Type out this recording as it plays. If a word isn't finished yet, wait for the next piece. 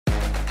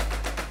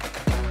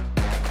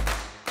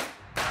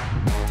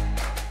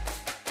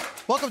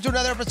Welcome to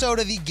another episode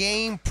of the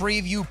Game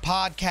Preview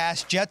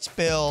Podcast. Jets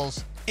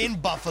Bills in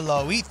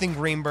Buffalo. Ethan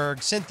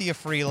Greenberg, Cynthia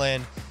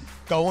Freeland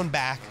going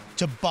back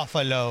to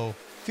Buffalo.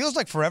 Feels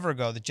like forever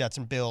ago the Jets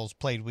and Bills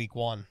played week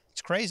one.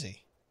 It's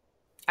crazy.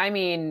 I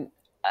mean,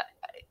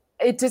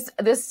 it just,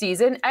 this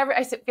season,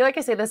 I feel like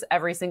I say this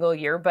every single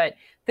year, but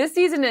this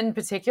season in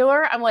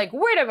particular, I'm like,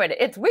 wait a minute,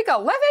 it's week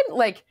 11?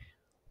 Like,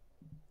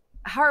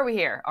 how are we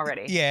here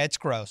already? Yeah, it's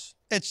gross.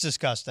 It's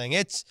disgusting.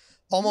 It's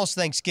almost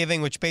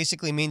Thanksgiving, which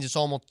basically means it's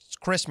almost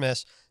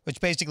Christmas, which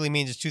basically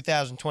means it's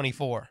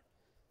 2024,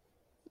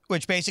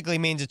 which basically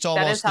means it's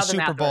almost the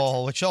Super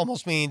Bowl, which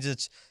almost means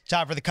it's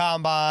time for the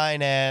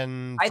combine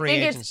and free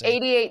agency. It's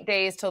 88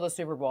 days till the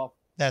Super Bowl.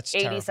 That's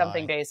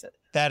 80-something days.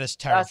 That is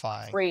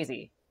terrifying. That's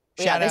crazy.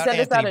 Shout they out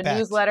send us out Anthony a Betts.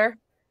 newsletter.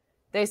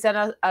 They send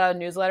out a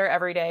newsletter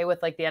every day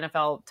with like the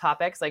NFL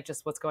topics, like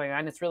just what's going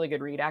on. It's really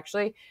good read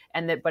actually.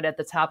 But at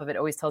the top of it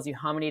always tells you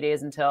how many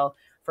days until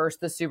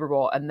first the Super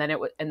Bowl, and then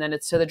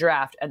it's to the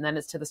draft, and then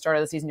it's to the start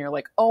of the season. You're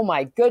like, oh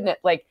my goodness,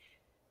 like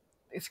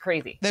it's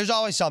crazy. There's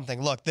always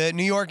something. Look,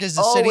 New York is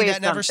the city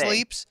that never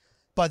sleeps,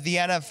 but the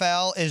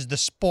NFL is the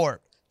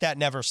sport that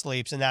never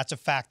sleeps, and that's a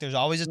fact. There's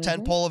always a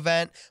tentpole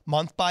event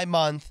month by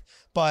month,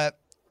 but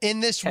in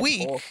this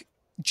week,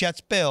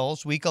 Jets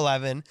Bills, week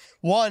 11.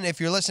 One,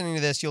 if you're listening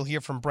to this, you'll hear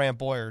from Brant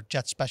Boyer,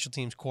 Jets special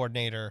teams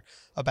coordinator,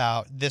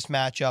 about this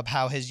matchup,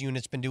 how his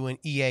unit's been doing.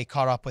 EA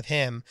caught up with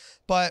him.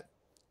 But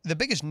the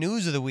biggest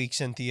news of the week,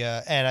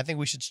 Cynthia, and I think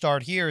we should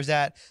start here, is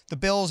that the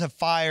Bills have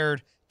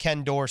fired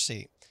Ken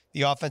Dorsey,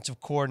 the offensive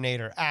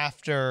coordinator,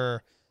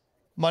 after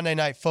Monday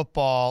Night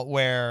Football,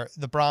 where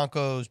the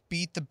Broncos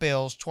beat the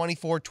Bills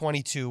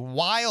 24-22.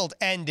 Wild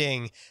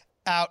ending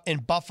out in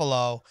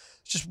Buffalo.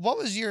 Just what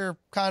was your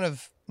kind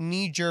of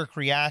knee-jerk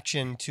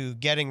reaction to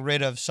getting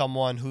rid of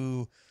someone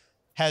who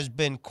has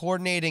been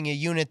coordinating a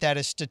unit that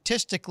is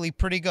statistically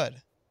pretty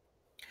good?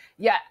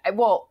 Yeah,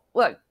 well,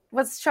 look,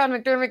 what's Sean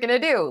McDermott going to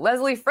do?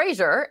 Leslie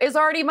Frazier is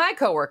already my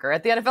coworker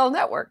at the NFL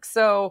Network,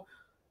 so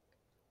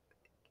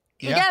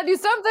you got to do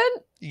something.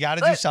 You got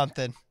to do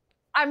something.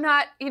 I'm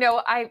not,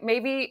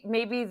 maybe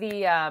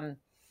the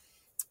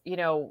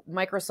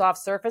Microsoft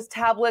Surface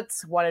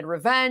tablets wanted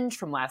revenge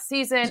from last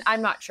season.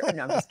 I'm not sure.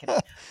 No, I'm just kidding.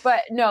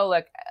 But no,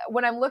 look,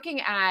 when I'm looking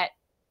at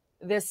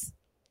this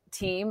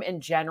team in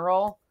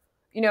general,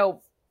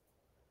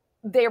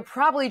 they're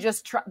probably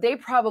they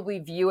probably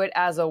view it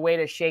as a way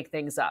to shake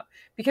things up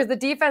because the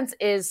defense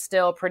is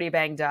still pretty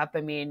banged up. I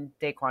mean,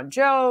 Daquan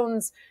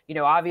Jones,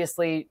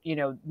 obviously,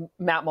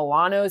 Matt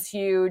Milano's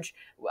huge.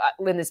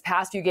 In this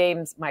past few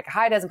games, Micah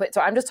Hyde hasn't played.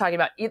 So I'm just talking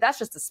about, that's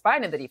just the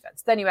spine of the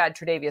defense. Then you add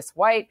Tre'Davious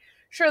White.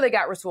 Sure, they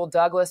got Rasul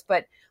Douglas,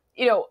 but,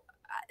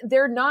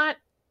 they're not,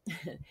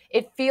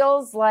 it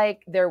feels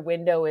like their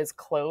window is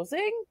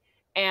closing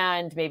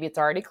and maybe it's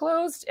already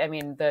closed. I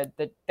mean,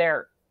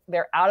 they're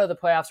out of the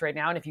playoffs right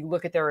now. And if you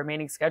look at their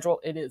remaining schedule,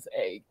 it is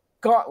a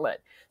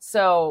gauntlet.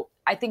 So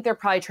I think they're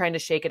probably trying to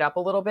shake it up a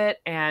little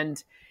bit.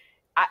 And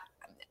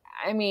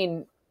I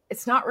mean,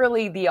 it's not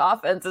really the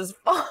offense's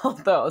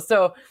fault though.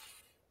 So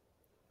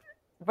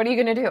what are you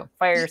going to do?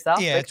 Fire yourself?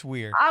 Yeah, it's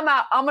weird. I'm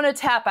out. I'm going to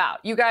tap out.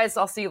 You guys,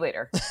 I'll see you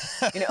later.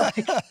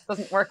 It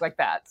doesn't work like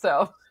that.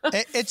 So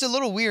it's a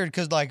little weird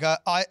because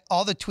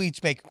all the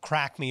tweets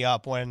crack me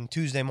up when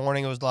Tuesday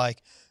morning it was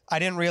like, I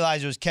didn't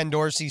realize it was Ken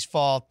Dorsey's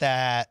fault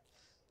that,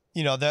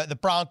 the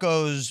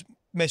Broncos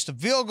missed a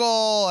field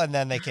goal and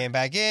then they came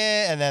back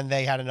in and then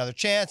they had another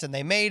chance and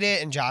they made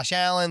it and Josh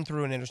Allen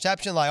threw an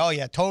interception. Like, oh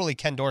yeah, totally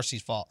Ken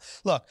Dorsey's fault.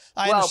 Look,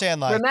 I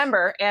understand.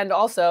 Remember, and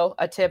also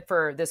a tip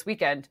for this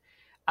weekend,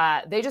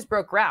 they just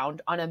broke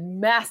ground on a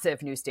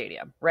massive new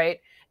stadium,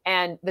 right?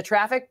 And the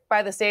traffic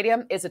by the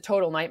stadium is a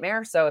total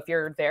nightmare. So if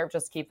you're there,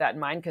 just keep that in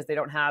mind because they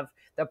don't have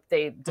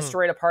they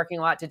destroyed a parking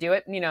lot to do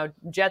it.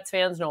 Jets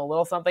fans know a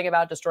little something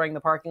about destroying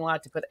the parking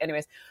lot to put,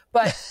 anyways.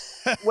 But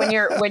when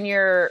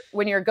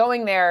you're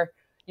going there,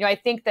 I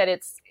think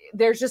that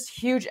there's just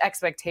huge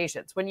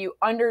expectations when you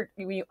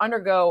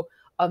undergo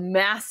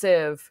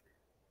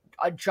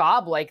a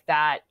job like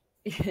that.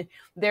 It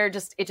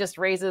just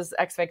raises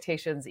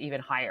expectations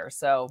even higher.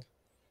 So.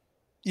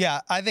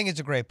 Yeah, I think it's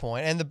a great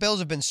point. And the Bills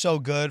have been so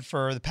good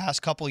for the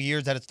past couple of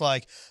years that it's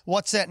like,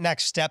 what's that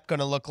next step going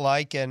to look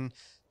like? And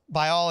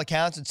by all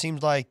accounts, it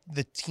seems like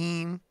the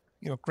team,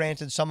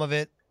 granted some of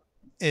it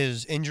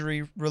is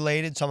injury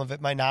related, some of it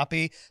might not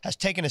be, has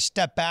taken a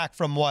step back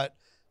from what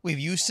we've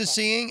used to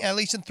seeing, at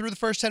least through the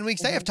first 10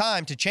 weeks. They have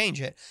time to change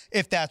it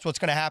if that's what's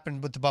going to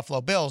happen with the Buffalo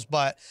Bills,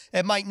 but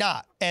it might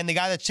not. And the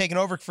guy that's taken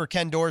over for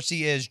Ken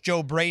Dorsey is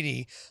Joe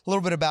Brady. A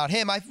little bit about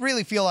him. I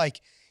really feel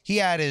like he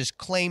had his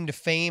claim to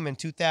fame in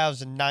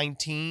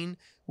 2019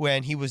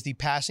 when he was the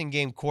passing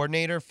game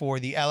coordinator for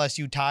the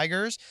LSU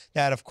Tigers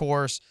that, of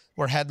course,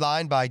 were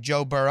headlined by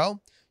Joe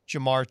Burrow,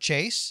 Jamar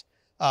Chase,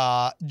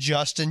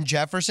 Justin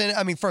Jefferson.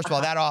 I mean, first of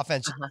all, that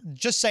offense,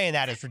 just saying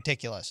that is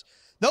ridiculous.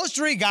 Those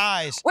three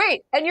guys.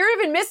 Wait, and you're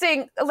even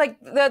missing like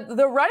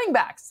the running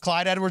backs.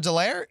 Clyde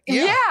Edwards-Helaire?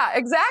 Yeah,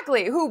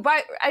 exactly.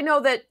 I know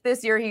that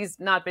this year he's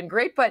not been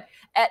great, but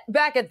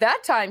back at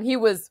that time he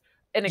was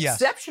an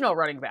exceptional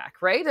running back,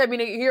 right? I mean,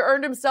 he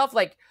earned himself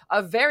like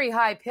a very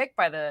high pick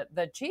by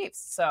the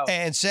Chiefs. So,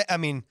 and I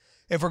mean,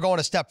 if we're going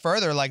a step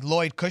further, like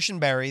Lloyd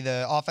Cushenberry,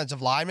 the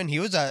offensive lineman, he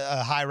was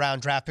a high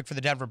round draft pick for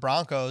the Denver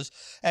Broncos.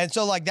 And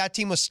so like that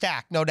team was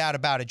stacked, no doubt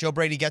about it. Joe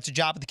Brady gets a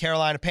job at the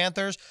Carolina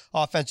Panthers,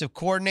 offensive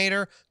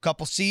coordinator,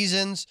 couple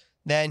seasons.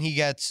 Then he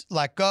gets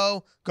let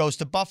go, goes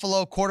to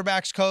Buffalo,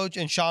 quarterbacks coach,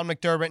 and Sean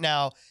McDermott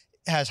now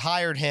has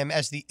hired him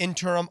as the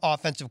interim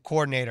offensive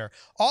coordinator.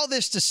 All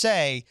this to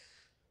say,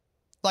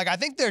 like, I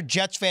think there are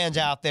Jets fans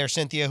out there,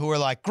 Cynthia, who are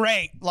like,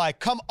 great, like,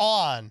 come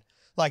on.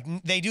 Like,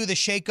 they do the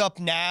shake-up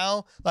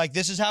now. Like,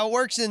 this is how it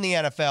works in the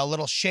NFL. A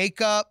little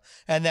shake-up,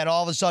 and then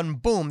all of a sudden,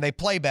 boom, they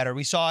play better.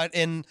 We saw it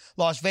in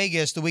Las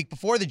Vegas the week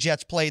before the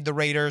Jets played the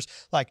Raiders.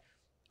 Like,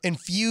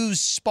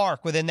 infused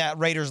spark within that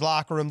Raiders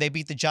locker room. They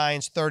beat the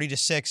Giants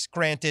 30-6.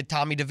 Granted,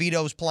 Tommy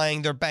DeVito's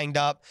playing. They're banged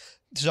up.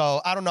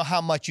 So I don't know how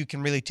much you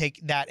can really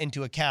take that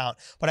into account.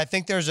 But I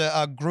think there's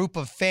a group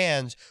of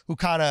fans who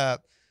kind of,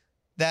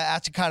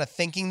 that's the kind of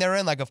thinking they're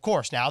in. Like, of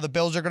course, now the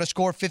Bills are going to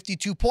score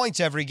 52 points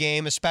every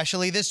game,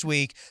 especially this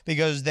week,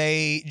 because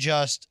they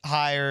just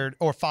hired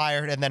or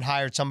fired and then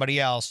hired somebody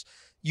else.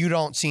 You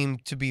don't seem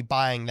to be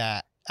buying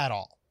that at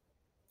all.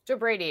 Joe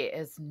Brady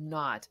is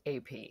not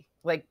AP.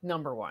 Like,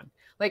 number one.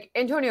 Like,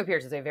 Antonio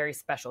Pierce is a very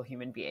special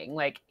human being.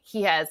 Like,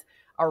 he has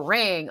a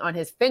ring on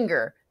his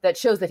finger that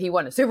shows that he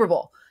won a Super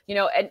Bowl. You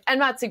know, and I'm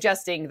not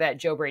suggesting that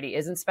Joe Brady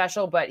isn't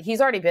special, but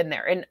he's already been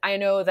there. And I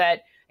know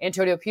that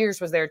Antonio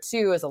Pierce was there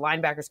too as a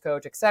linebackers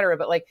coach, et cetera.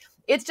 But like,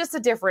 it's just a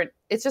different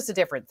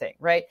thing,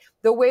 right?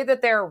 The way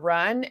that they're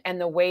run and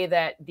the way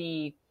that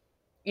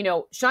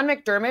Sean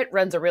McDermott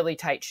runs a really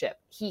tight ship.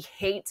 He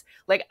hates,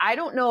 like, I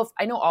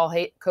know all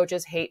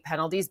coaches hate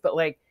penalties, but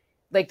like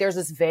there's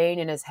this vein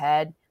in his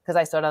head, because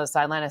I stood on the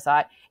sideline, I saw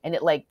it, and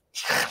it like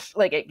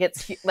it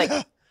gets like,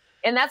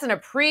 and that's in a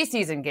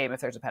preseason game if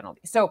there's a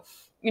penalty. So,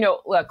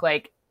 look,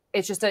 like,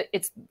 it's just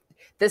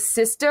the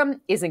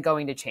system isn't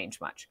going to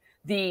change much.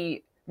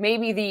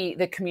 Maybe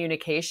the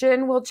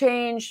communication will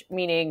change,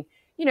 meaning,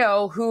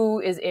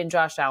 who is in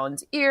Josh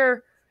Allen's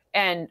ear,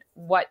 and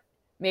what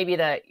maybe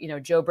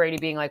Joe Brady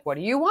being like, what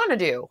do you want to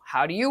do?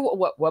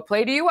 What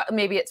play do you want?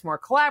 Maybe it's more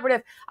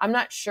collaborative. I'm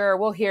not sure.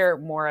 We'll hear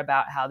more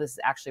about how this is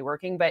actually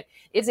working, but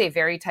it's a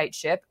very tight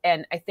ship.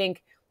 And I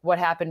think what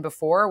happened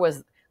before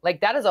was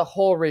like, that is a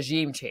whole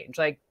regime change.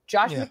 Like,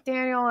 Josh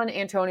McDaniel and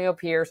Antonio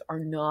Pierce are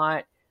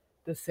not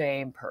the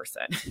same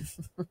person.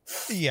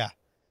 Yeah.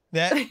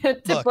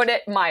 To put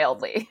it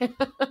mildly.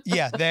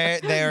 Yeah,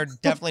 they're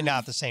definitely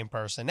not the same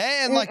person.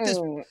 And like this,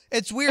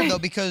 it's weird though,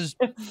 because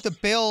the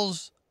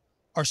Bills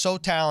are so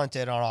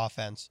talented on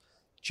offense.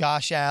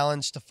 Josh Allen,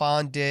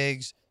 Stephon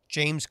Diggs,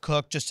 James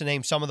Cook, just to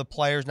name some of the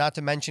players, not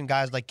to mention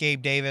guys like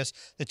Gabe Davis,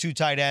 the two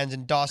tight ends,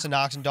 and Dawson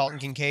Knox and Dalton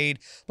Kincaid.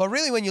 But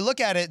really, when you look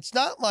at it, it's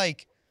not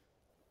like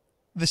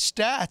the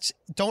stats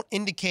don't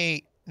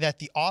indicate that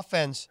the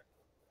offense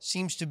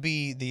seems to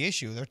be the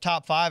issue. They're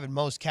top 5 in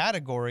most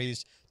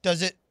categories.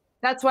 Does it?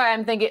 That's why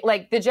I'm thinking,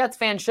 like, the Jets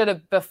fans should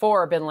have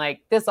before been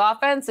like, this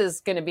offense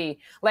is going to be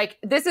like,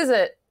 this is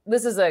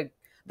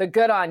the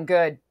good on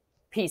good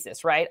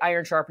pieces, right?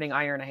 Iron sharpening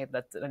iron. I hate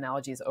that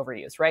analogy is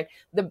overused, right?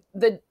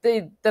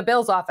 The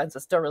Bills offense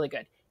is still really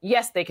good.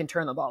 Yes, they can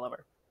turn the ball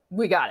over.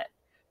 We got it.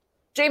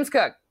 James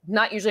Cook,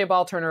 not usually a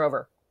ball turner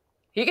over.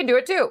 He can do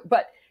it too,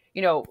 but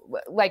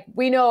like,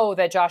 we know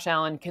that Josh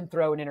Allen can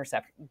throw an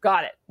interception.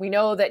 Got it. We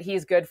know that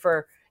he's good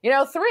for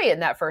 3 in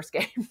that first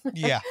game.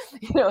 Yeah.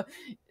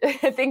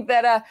 I think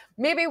that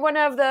maybe one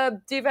of the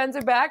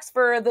defensive backs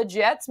for the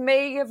Jets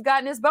may have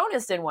gotten his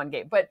bonus in one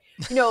game, but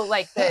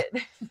why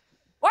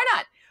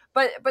not?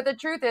 But the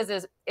truth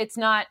is it's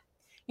not,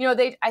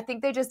 I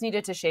think they just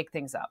needed to shake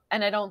things up.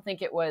 And I don't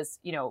think it was,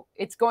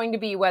 it's going to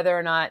be whether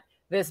or not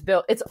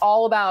it's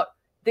all about,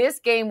 this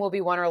game will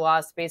be won or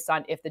lost based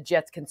on if the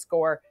Jets can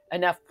score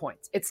enough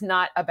points. It's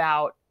not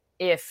about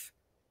if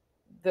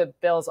the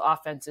Bills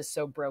offense is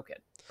so broken,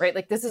 right?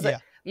 Like, this is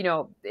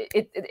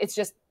it's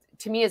just,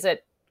 to me,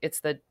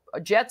 it's the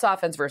Jets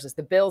offense versus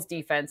the Bills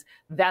defense.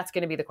 That's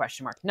going to be the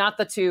question mark, not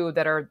the two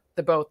that are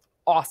the both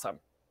awesome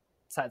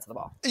sides of the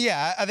ball.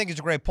 Yeah, I think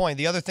it's a great point.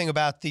 The other thing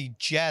about the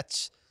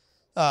Jets,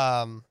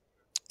 first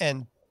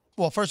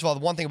of all, the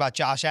one thing about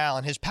Josh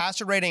Allen, his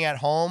passer rating at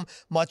home,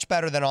 much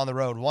better than on the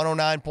road.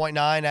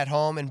 109.9 at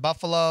home in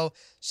Buffalo,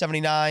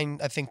 79,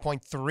 I think,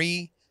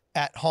 0.3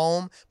 at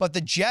home. But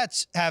the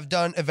Jets have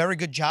done a very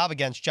good job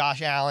against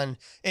Josh Allen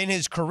in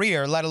his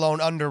career, let alone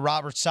under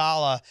Robert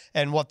Saleh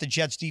and what the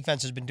Jets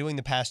defense has been doing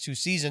the past 2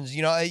 seasons.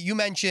 You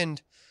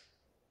mentioned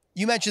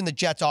the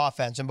Jets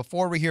offense, and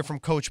before we hear from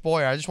Coach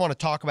Boyer, I just want to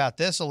talk about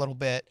this a little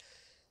bit.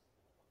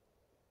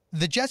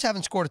 The Jets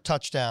haven't scored a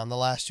touchdown the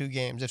last 2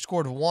 games. They've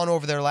scored 1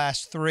 over their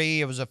last 3.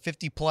 It was a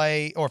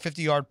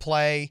 50-yard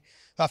play,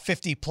 a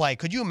 50 play.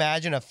 Could you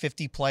imagine a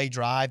 50-play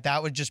drive?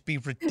 That would just be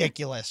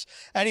ridiculous.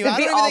 Anyway, I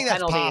don't even think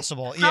that's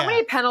possible. How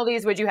many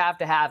penalties would you have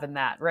to have in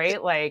that,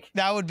 right? Like,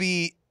 that would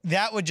be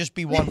that would just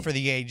be one for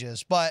the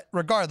ages. But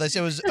regardless,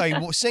 it was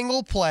a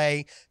single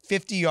play,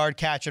 50-yard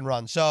catch and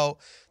run. So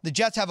the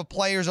Jets have a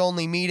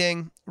players-only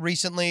meeting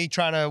recently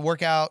trying to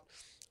work out,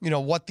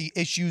 what the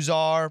issues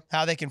are,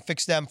 how they can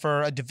fix them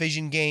for a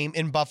division game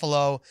in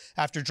Buffalo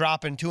after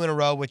dropping 2 in a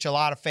row, which a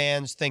lot of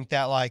fans think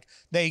that like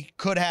they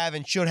could have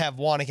and should have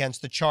won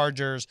against the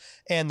Chargers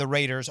and the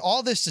Raiders.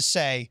 All this to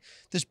say,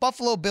 this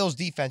Buffalo Bills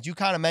defense, you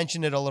kind of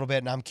mentioned it a little bit,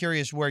 and I'm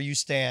curious where you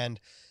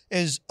stand,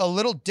 is a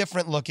little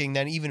different looking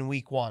than even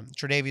week 1.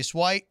 Tre'Davious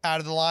White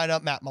out of the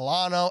lineup, Matt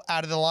Milano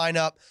out of the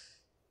lineup.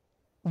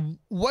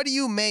 What do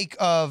you make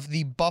of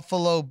the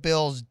Buffalo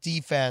Bills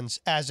defense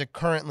as it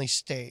currently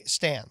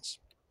stands?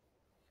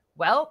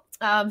 Well,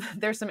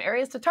 there's some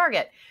areas to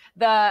target.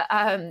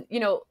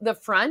 The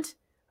front,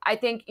 I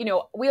think,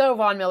 Wheeler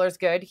Von Miller's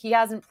good. He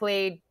hasn't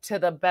played to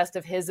the best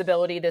of his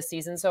ability this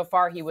season so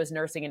far. He was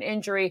nursing an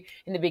injury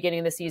in the beginning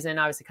of the season,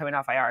 obviously coming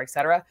off IR, et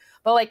cetera.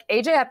 But like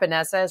AJ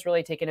Epinesa has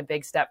really taken a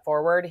big step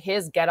forward.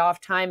 His get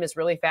off time is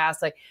really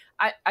fast. Like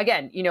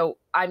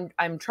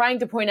I'm trying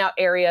to point out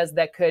areas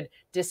that could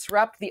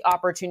disrupt the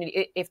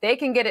opportunity. If they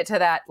can get it to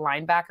that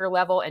linebacker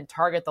level and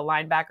target the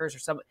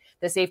linebackers or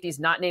the safeties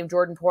not named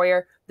Jordan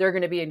Poyer, they're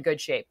going to be in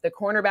good shape. The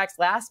cornerbacks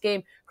last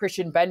game,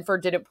 Christian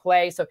Benford didn't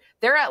play. So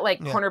they're at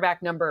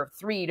cornerback number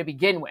 3 to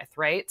begin with,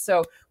 right?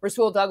 So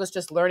Rasul Douglas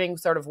just learning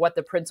sort of what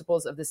the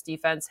principles of this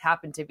defense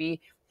happen to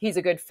be. He's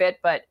a good fit,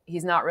 but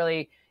he's not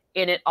really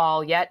in it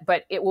all yet.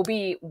 But it will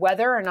be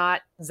whether or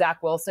not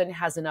Zach Wilson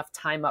has enough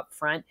time up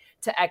front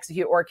to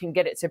execute or can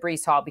get it to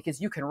Breece Hall,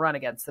 because you can run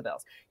against the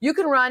Bills. You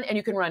can run, and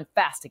you can run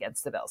fast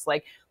against the Bills.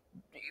 Like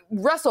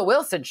Russell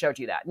Wilson showed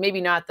you that.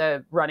 Maybe not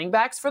the running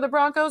backs for the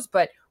Broncos,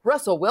 but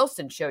Russell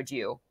Wilson showed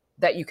you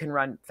that you can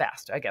run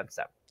fast against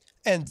them.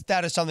 And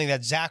that is something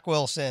that Zach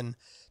Wilson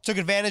took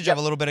advantage of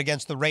a little bit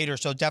against the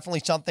Raiders. So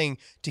definitely something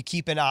to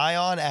keep an eye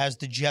on as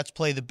the Jets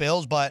play the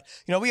Bills. But,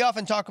 we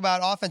often talk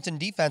about offense and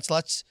defense.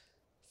 Let's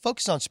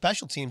focus on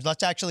special teams.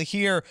 Let's actually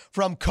hear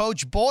from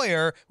Coach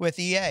Boyer with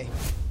EA.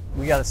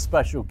 We got a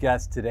special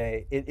guest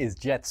today. It is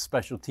Jets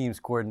special teams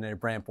coordinator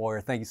Brant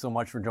Boyer. Thank you so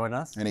much for joining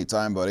us.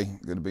 Anytime, buddy.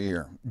 Good to be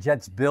here.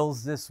 Jets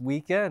Bills this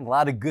weekend. A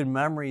lot of good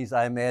memories,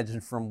 I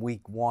imagine, from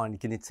week 1.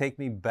 Can you take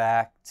me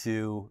back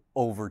to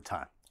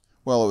overtime?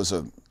 Well, it was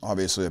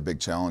obviously a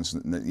big challenge.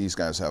 These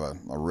guys have a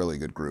really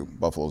good group.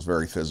 Buffalo's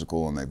very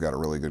physical, and they've got a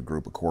really good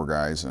group of core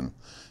guys and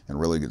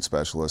really good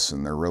specialists,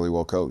 and they're really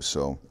well coached.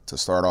 So to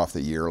start off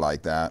the year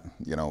like that,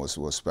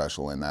 was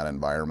special in that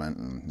environment.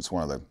 And it's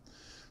one of the,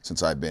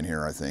 since I've been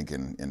here, I think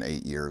in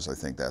 8 years, I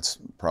think that's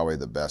probably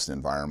the best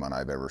environment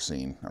I've ever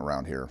seen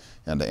around here.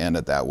 And to end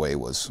it that way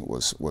was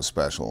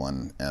special,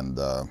 and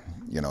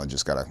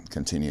just got to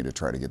continue to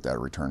try to get that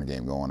return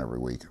game going every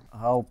week.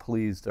 How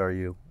pleased are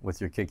you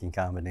with your kicking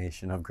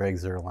combination of Greg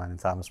Zuerlein and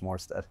Thomas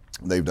Morstead?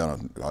 They've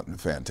done a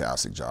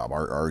fantastic job.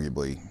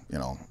 Arguably,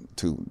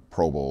 2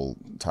 Pro Bowl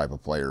type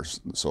of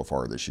players so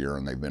far this year,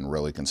 and they've been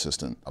really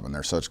consistent. I mean,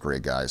 they're such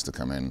great guys to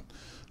come in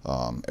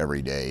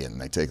every day,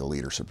 and they take a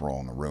leadership role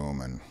in the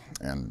room,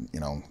 and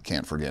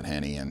can't forget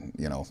Henny, and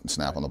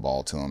snapping the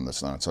ball to him.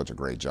 That's done such a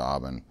great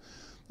job,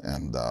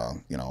 and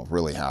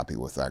really happy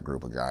with that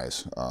group of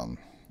guys.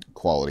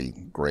 Quality,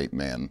 great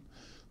men,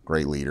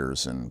 great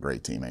leaders, and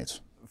great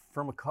teammates.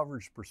 From a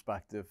coverage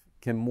perspective,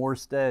 can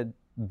Morstead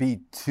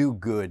be too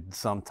good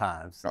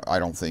sometimes? I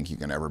don't think you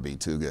can ever be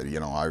too good.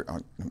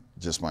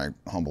 Just my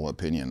humble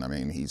opinion. I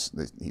mean, he's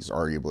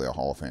arguably a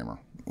Hall of Famer.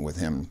 With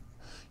him,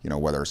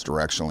 whether it's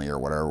directionally or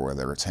whatever,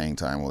 whether it's hang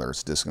time, whether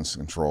it's distance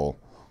control,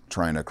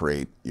 trying to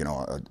create,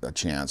 a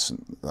chance,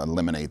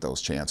 eliminate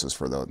those chances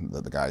for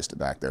the guys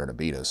back there to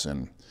beat us.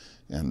 And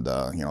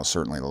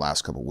certainly the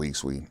last couple of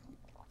weeks,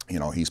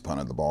 he's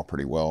punted the ball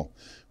pretty well.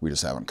 We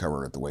just haven't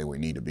covered it the way we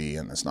need to be,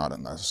 and it's not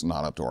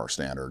up to our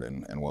standard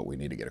and what we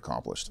need to get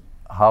accomplished.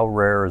 How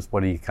rare is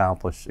what he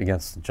accomplished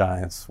against the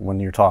Giants when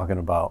you're talking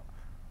about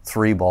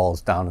 3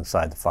 balls down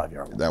inside the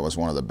 5-yard line? That was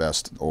one of the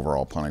best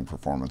overall punting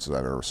performances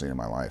I've ever seen in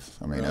my life.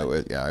 I mean, really?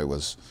 It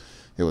was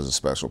a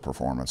special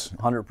performance.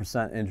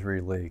 100%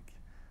 injury league.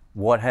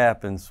 What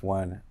happens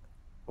when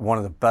one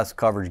of the best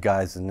coverage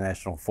guys in the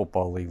National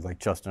Football League, like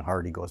Justin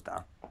Hardy, goes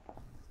down?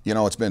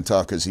 It's been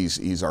tough because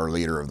he's our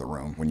leader of the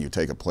room. When you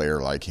take a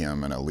player like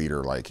him and a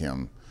leader like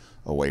him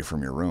away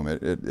from your room,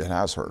 it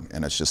has hurt.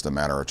 And it's just a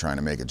matter of trying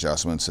to make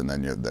adjustments, and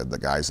then the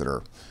guys that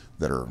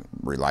are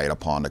relied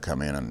upon to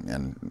come in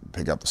and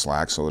pick up the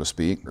slack, so to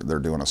speak, they're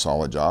doing a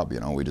solid job.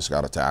 We just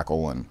got to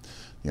tackle, and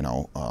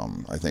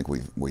I think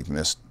we've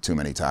missed too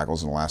many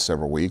tackles in the last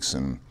several weeks,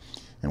 and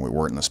we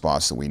weren't in the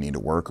spots that we need to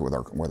work with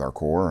our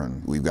core,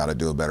 and we've got to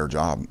do a better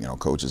job.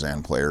 Coaches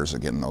and players are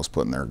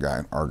putting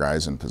our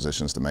guys in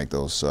positions to make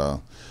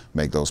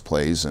those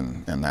plays,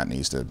 and that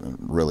needs to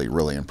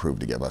really improve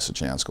to give us a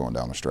chance going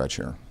down the stretch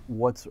here.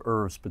 What's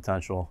Irv's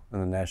potential in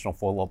the National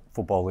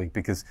Football League?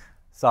 Because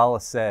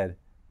Saleh said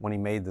when he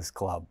made this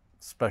club,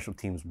 special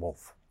teams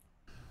wolf.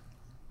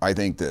 I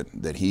think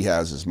that he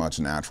has as much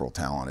natural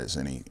talent as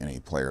any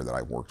player that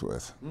I've worked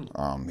with.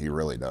 He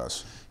really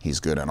does. He's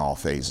good in all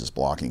phases,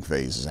 blocking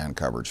phases and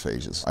coverage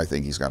phases. I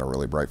think he's got a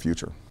really bright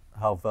future.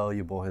 how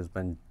valuable has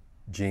been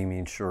Jamie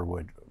and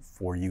Sherwood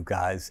for you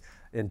guys.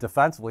 And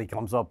defensively,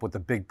 comes up with a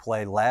big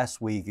play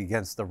last week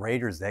against the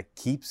Raiders that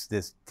keeps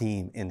this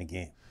team in the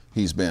game.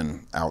 He's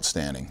been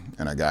outstanding,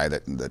 and a guy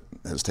that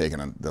has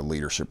taken the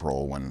leadership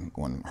role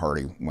when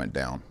Hardy went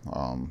down,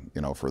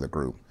 for the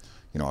group.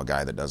 A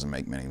guy that doesn't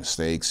make many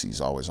mistakes.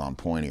 He's always on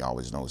point. He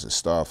always knows his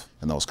stuff.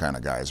 And those kind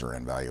of guys are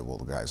invaluable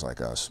to guys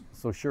like us.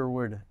 So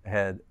Sherwood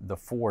had the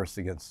force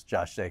against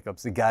Josh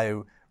Jacobs. The guy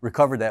who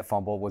recovered that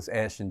fumble was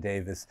Ashton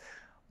Davis.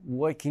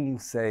 What can you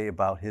say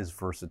about his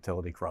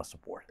versatility across the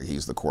board?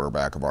 He's the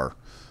quarterback of our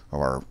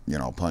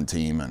punt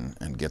team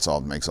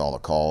and makes all the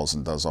calls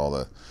and does all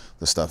the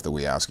stuff that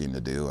we ask him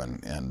to do.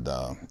 And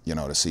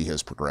to see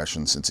his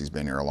progression since he's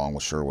been here along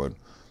with Sherwood,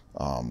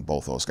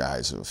 both those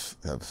guys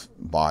have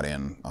bought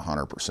in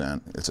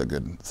 100%. It's a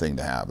good thing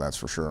to have, that's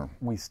for sure.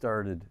 We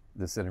started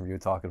this interview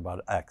talking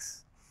about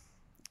X.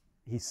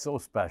 He's so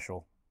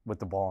special with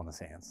the ball in his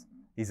hands.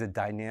 He's a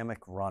dynamic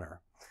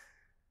runner.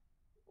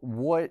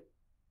 What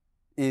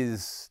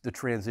is the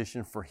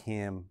transition for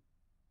him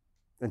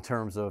in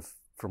terms of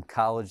from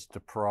college to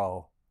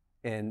pro,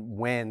 and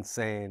when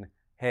saying,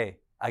 hey,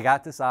 I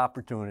got this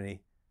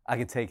opportunity, I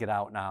can take it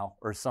out now,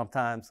 or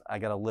sometimes I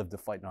got to live to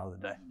fight another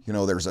day?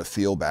 There's a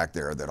feel back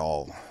there that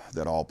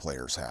all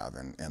players have,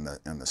 and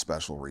the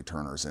special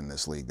returners in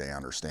this league, they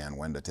understand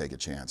when to take a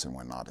chance and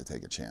when not to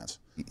take a chance.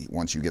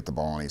 Once you get the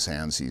ball in his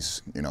hands, he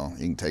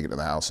can take it to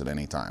the house at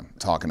any time.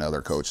 Talking to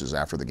other coaches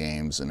after the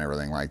games and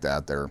everything like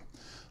that, the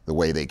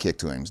way they kick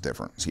to him is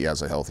different. He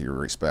has a healthier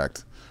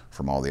respect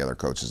from all the other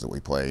coaches that we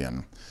play,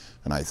 and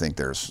I think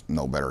there's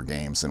no better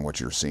games than what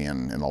you're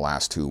seeing in the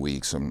last 2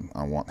 weeks on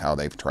how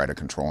they've tried to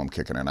control him,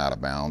 kicking it out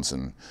of bounds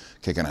and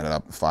kicking it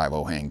up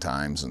 5-0 hang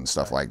times and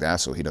stuff like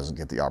that, so he doesn't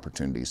get the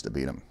opportunities to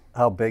beat him.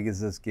 How big is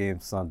this game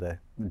Sunday?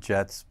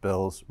 Jets,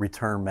 Bills,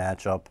 return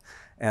matchup,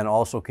 and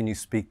also can you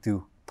speak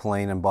to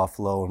playing in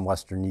Buffalo and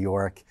Western New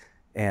York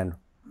and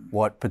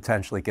what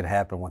potentially could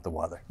happen with the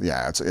weather?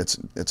 Yeah,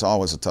 it's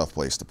always a tough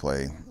place to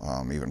play.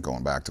 Even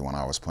going back to when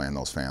I was playing,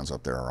 those fans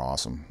up there are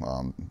awesome.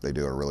 They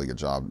do a really good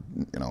job,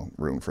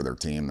 rooting for their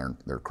team.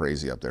 They're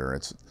crazy up there.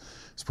 It's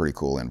a pretty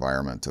cool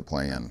environment to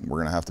play in. We're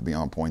going to have to be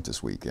on point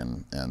this week,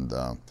 and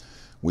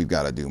we've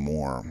got to do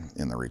more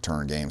in the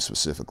return game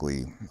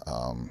specifically.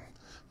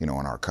 And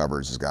our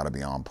coverage has got to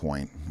be on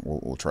point.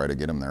 We'll try to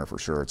get them there for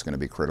sure. It's going to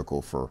be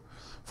critical for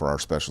our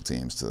special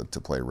teams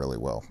to play really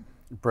well.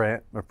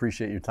 Brant, I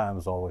appreciate your time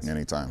as always.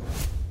 Anytime.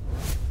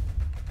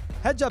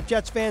 Heads up,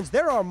 Jets fans,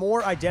 there are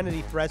more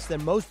identity threats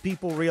than most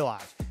people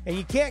realize, and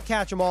you can't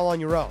catch them all on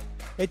your own.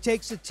 It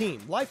takes a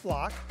team.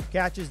 LifeLock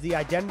catches the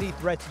identity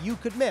threats you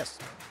could miss.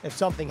 If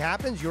something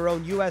happens, your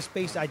own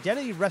U.S.-based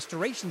identity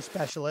restoration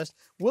specialist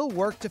will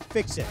work to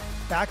fix it,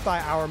 backed by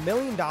our $1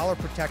 million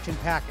protection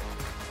package.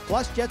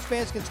 Plus, Jets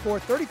fans can score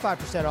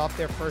 35% off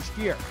their first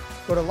year.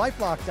 Go to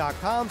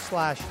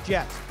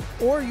LifeLock.com/Jets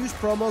or use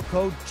promo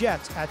code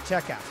JETS at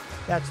checkout.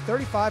 That's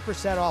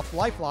 35% off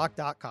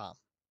LifeLock.com.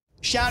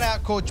 Shout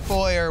out Coach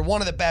Boyer, one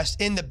of the best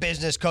in the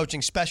business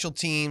coaching special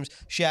teams.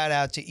 Shout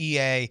out to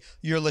EA.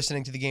 You're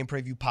listening to the Game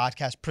Preview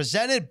Podcast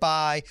presented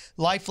by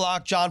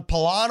LifeLock. John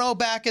Polano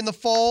back in the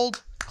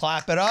fold.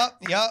 Clap it up.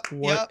 Yep.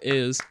 What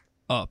is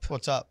up?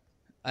 What's up?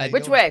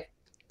 Which way?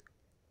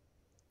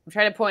 I'm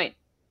trying to point.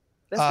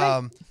 This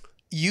way?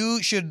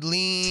 You should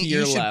lean.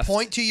 You should left.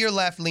 Point to your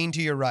left, lean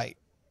to your right.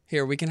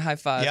 Here, we can high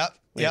five. Yep.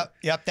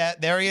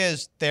 There he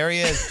is.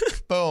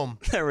 Boom.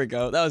 There we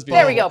go. That was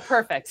beautiful. There we go.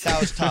 Perfect.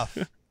 That was tough.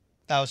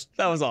 That was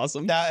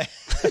awesome. Look,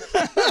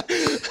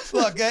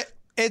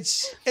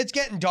 it's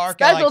getting dark.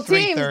 Special at like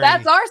teams. 3:30.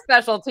 That's our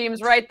special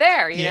teams right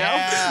there. You know.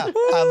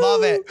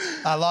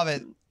 I love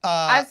it.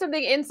 I have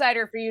something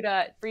insider for you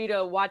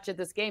to watch at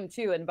this game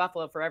too in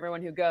Buffalo for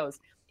everyone who goes.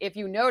 If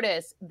you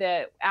notice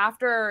that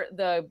after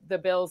the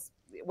Bills,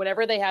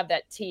 whenever they have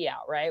that tee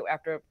out, right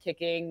after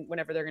kicking,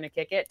 whenever they're going to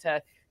kick it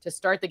to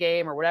start the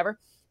game or whatever,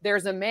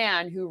 there's a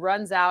man who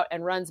runs out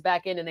and runs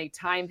back in, and they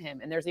time him.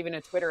 And there's even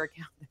a Twitter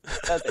account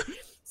that does it.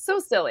 So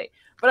silly,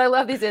 but I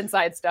love these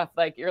inside stuff.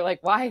 Like you're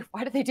like, why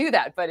do they do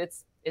that? But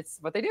it's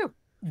what they do.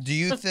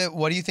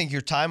 What do you think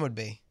your time would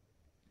be?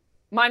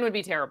 Mine would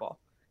be terrible.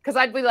 Because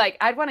I'd be like,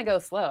 I'd want to go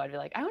slow. I'd be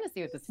like, I want to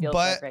see what this feels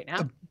like right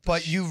now.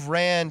 But you've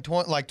ran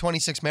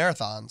 26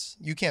 marathons.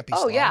 You can't be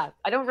slow. Oh, yeah.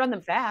 I don't run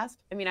them fast.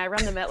 I mean, I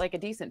run them at like a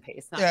decent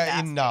pace. Not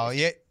fast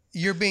pace.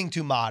 You're being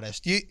too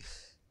modest.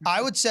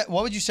 What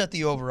would you set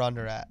the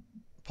over-under at,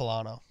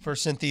 Polano, for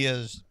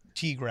Cynthia's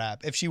tee grab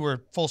if she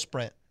were full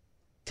sprint?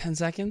 10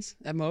 seconds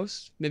at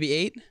most, maybe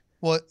 8.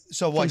 What?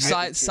 So what?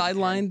 From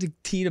sideline to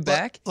tee to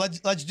back?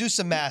 Let's do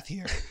some math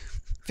here.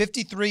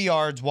 53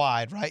 yards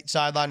wide, right?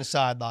 Sideline to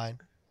sideline.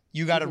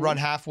 You got to run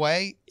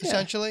halfway,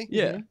 essentially.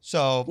 Yeah.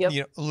 So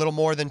a little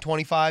more than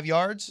 25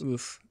 yards.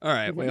 Oof. All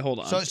right. Wait, hold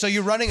on. So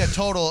you're running a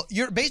total.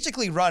 You're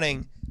basically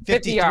running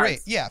 50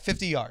 yards. Yeah,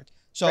 50 yards.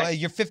 So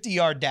your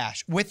 50-yard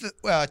dash with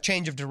a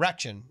change of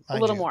direction. A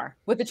little more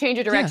with the change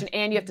of direction,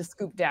 and you have to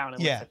scoop down.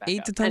 And lift it back 8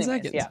 up. to 10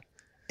 seconds. Yeah.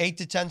 8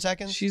 to 10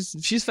 seconds.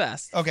 She's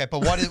fast. Okay,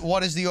 but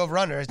what is the over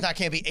under? It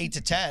can't be 8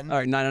 to 10. All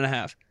right,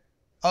 9.5.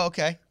 Oh,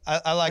 okay.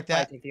 I like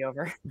that. Take the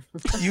over.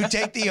 You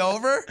take the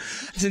over?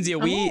 Cynthia,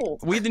 we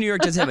the New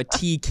York Jets have a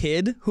T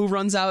kid who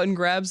runs out and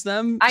grabs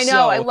them. I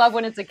know. I love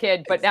when it's a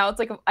kid, but now it's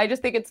like I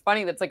just think it's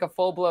funny that it's like a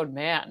full-blown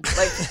man.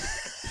 Like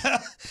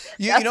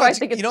you know what's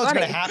going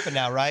to happen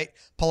now, right?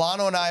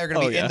 Polano and I are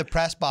going to be in the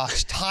press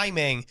box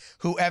timing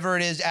whoever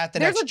it is at the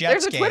next Jets game.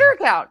 There's a Twitter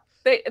account.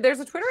 There's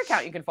a Twitter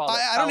account you can follow.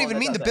 I don't even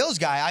mean the Bills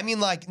guy. I mean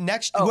like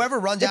whoever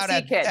runs out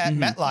at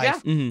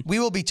MetLife, we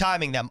will be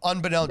timing them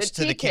unbeknownst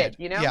to the kid.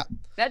 You know,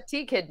 that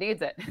T kid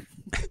needs it.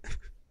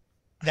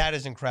 That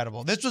is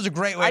incredible. This was a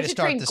great way to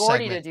start the segment. I should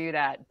train Gordy to do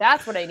that.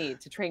 That's what I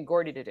need to train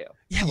Gordy to do.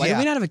 Yeah, why do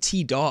we not have a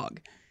T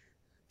dog?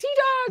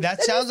 T-dog.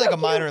 That sounds like a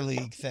minor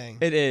league thing.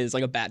 It is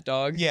like a bat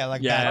dog. Yeah,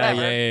 like bat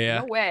dog. Yeah.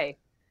 No way.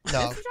 No.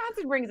 Mr.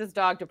 Johnson brings his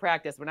dog to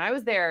practice. When I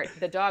was there,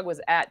 the dog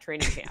was at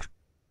training camp.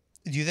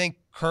 Do you think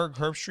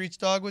Herbstreit's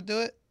dog would do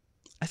it?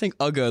 I think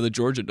Ugga, the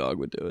Georgia dog,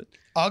 would do it.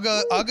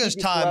 Ugga's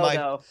time slow, might.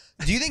 Though.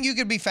 Do you think you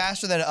could be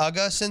faster than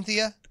Ugga,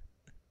 Cynthia?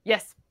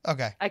 Yes.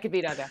 Okay. I could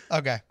beat Ugga.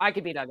 Okay. I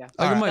could beat Ugga.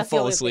 Ugga might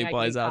fall asleep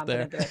while he's out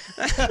there.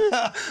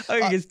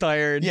 Ugga gets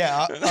tired.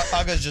 Yeah,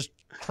 Ugga's just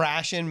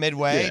crashing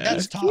midway. Yeah.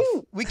 That's tough.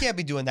 We can't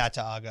be doing that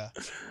to Ugga.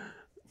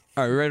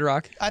 All right, we ready to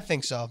rock? I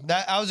think so.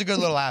 That was a good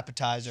little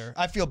appetizer.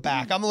 I feel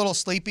back. I'm a little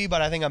sleepy, but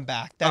I think I'm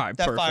back. That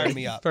fired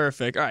me up.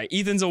 Perfect. All right,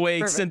 Ethan's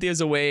awake. Cynthia's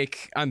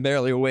awake. I'm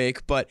barely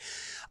awake, but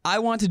I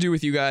want to do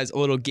with you guys a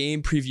little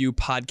game preview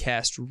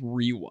podcast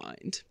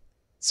rewind.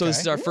 So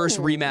this is our first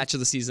rematch of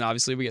the season.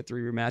 Obviously, we get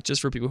 3 rematches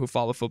for people who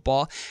follow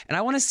football. And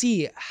I want to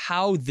see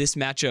how this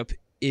matchup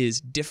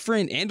is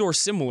different and or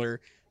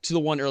similar to the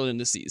one earlier in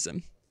the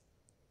season.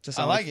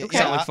 I like it.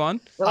 Sound like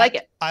fun? I like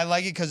it. I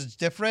like it because it's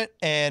different,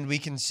 and we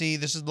can see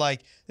this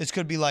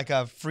could be like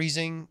a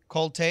freezing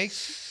cold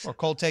takes or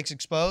cold takes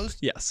exposed.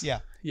 Yes. Yeah.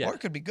 Or it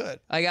could be good.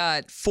 I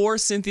got 4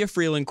 Cynthia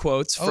Freeland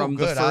quotes from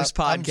the first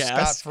podcast.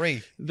 I'm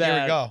scot-free.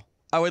 Here we go.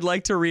 I would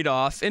like to read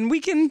off, and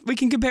we can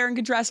compare and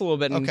contrast a little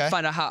bit and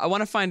find out how. I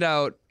want to find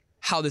out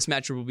how this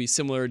matchup will be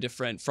similar or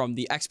different from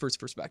the experts'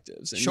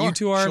 perspectives. And you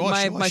two are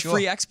my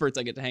free experts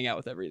I get to hang out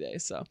with every day.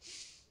 So.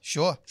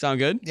 Sure. Sound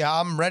good? Yeah,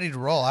 I'm ready to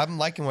roll. I'm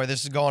liking where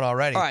this is going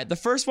already. All right, the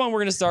first one we're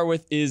going to start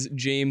with is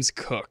James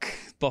Cook,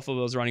 Buffalo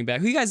Bills running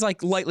back, who you guys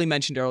lightly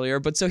mentioned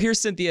earlier. But so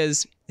here's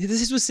this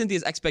was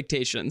Cynthia's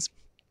expectations.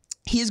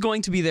 He is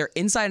going to be their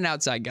inside and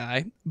outside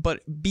guy,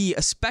 but be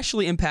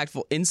especially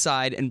impactful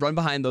inside and run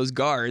behind those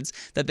guards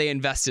that they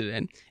invested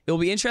in. It will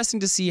be interesting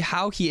to see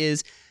how he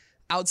is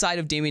outside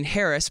of Damian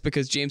Harris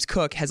because James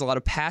Cook has a lot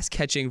of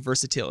pass-catching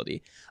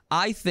versatility.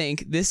 I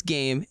think this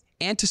game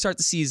and to start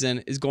the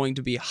season is going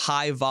to be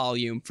high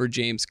volume for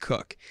James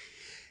Cook.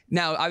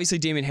 Now, obviously,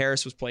 Damian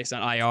Harris was placed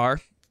on IR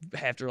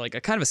after like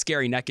a kind of a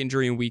scary neck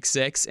injury in week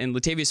 6, and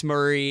Latavius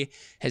Murray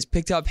has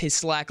picked up his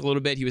slack a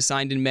little bit. He was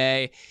signed in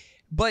May.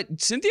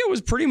 But Cynthia was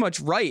pretty much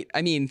right.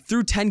 I mean,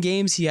 through 10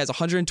 games, he has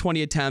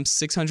 120 attempts,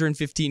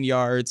 615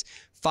 yards,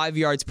 5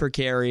 yards per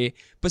carry.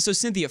 But so,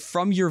 Cynthia,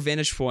 from your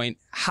vantage point,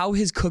 how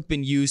has Cook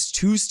been used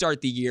to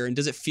start the year? And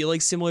does it feel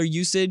like similar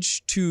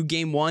usage to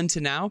game 1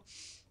 to now?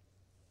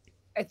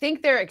 I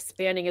think they're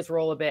expanding his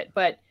role a bit,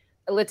 but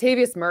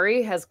Latavius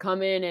Murray has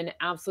come in and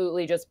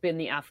absolutely just been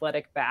the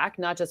athletic back,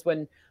 not just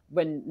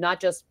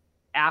not just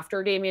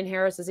after Damian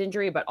Harris's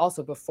injury, but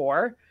also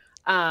before.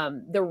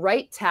 The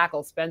right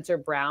tackle, Spencer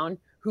Brown,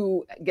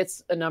 who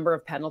gets a number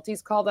of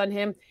penalties called on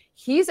him,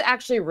 he's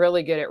actually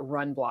really good at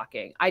run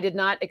blocking. I did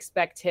not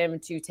expect him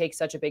to take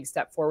such a big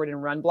step forward in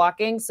run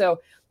blocking. So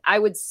I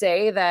would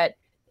say that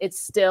it's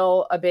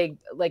still a big,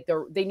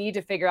 they need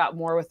to figure out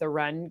more with the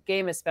run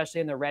game, especially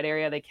in the red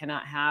area. They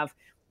cannot have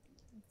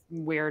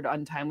weird,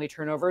 untimely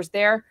turnovers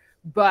there.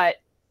 But,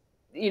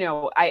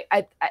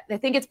 I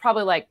think it's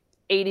probably like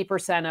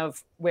 80%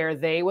 of where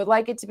they would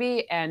like it to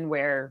be and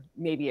where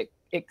maybe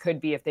it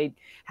could be if they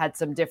had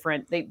some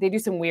different, they do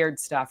some weird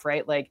stuff,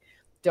 right? Like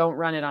don't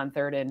run it on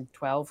 3rd and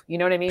 12. You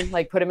know what I mean?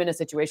 Like put them in a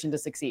situation to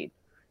succeed.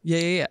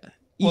 Yeah.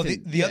 Well,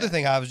 the other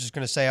thing I was just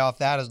going to say off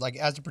that is like,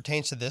 as it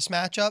pertains to this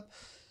matchup,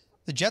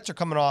 the Jets are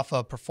coming off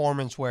a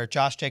performance where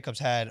Josh Jacobs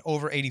had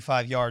over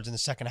 85 yards in the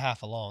second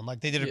half alone. Like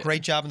they did a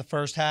great job in the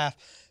first half.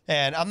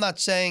 And I'm not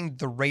saying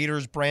the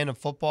Raiders brand of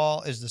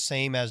football is the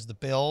same as the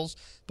Bills,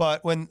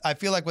 but I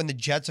feel like when the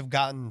Jets have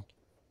gotten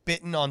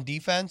bitten on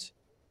defense,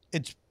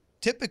 it's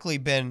typically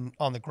been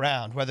on the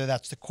ground, whether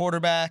that's the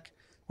quarterback,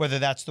 whether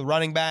that's the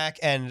running back,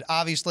 and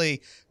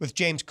obviously with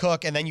James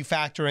Cook, and then you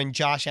factor in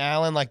Josh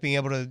Allen, like being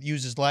able to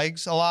use his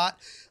legs a lot.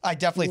 I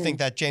definitely think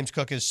that James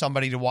Cook is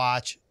somebody to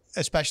watch,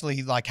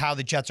 especially like how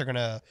the Jets are going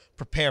to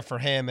prepare for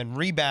him and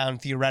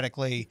rebound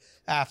theoretically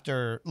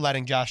after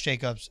letting Josh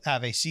Jacobs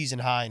have a season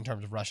high in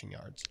terms of rushing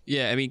yards.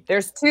 Yeah, I mean,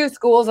 there's 2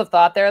 schools of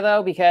thought there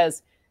though,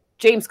 because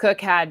James Cook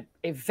had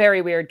a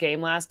very weird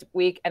game last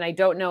week. And I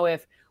don't know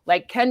if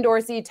like Ken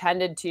Dorsey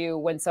tended to,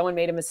 when someone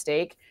made a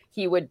mistake,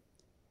 he would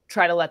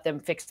try to let them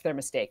fix their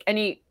mistake. And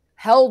he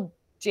held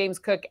James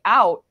Cook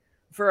out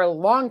for a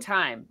long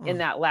time in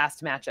that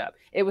last matchup.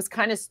 It was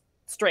kind of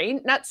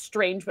not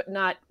strange, but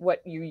not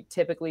what you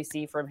typically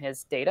see from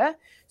his data.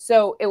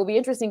 So it will be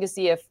interesting to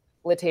see if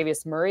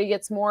Latavius Murray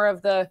gets more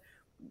of the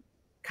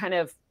kind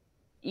of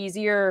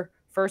easier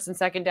first and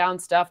second down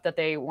stuff that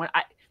they want.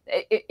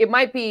 It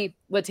might be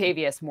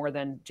Latavius more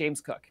than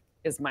James Cook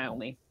is my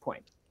only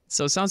point.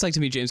 So it sounds like to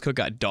me James Cook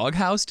got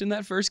doghoused in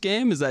that first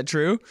game. Is that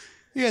true?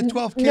 He had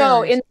 12 carries.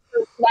 No, in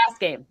the last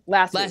game.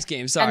 Last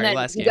game. Sorry, and then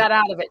last game. He got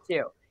out of it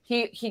too.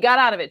 He got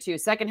out of it too.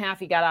 Second half,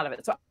 he got out of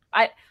it. So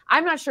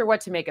I'm not sure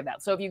what to make of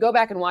that. So if you go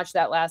back and watch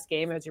that last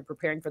game as you're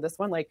preparing for this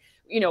one, like,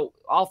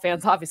 all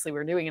fans obviously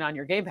were doing it on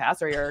your Game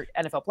Pass or your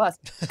NFL Plus.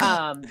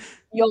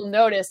 You'll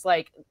notice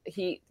like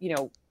he,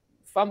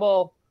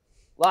 fumble,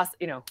 lost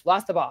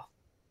the ball.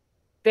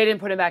 They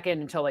didn't put him back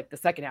in until like the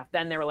second half.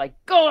 Then they were like,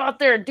 go out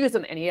there and do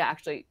something. And he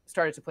actually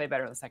started to play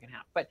better in the second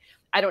half. But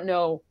I don't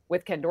know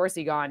with Ken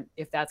Dorsey gone,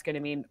 if that's going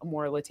to mean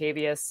more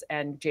Latavius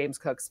and James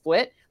Cook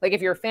split. Like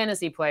if you're a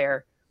fantasy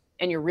player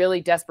and you're really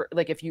desperate,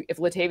 like if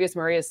Latavius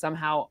Murray is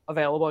somehow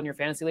available in your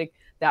fantasy league,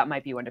 that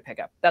might be one to pick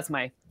up. That's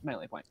my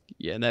only point.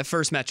 Yeah, in that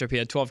first matchup, he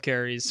had 12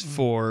 carries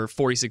for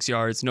 46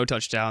 yards, no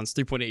touchdowns,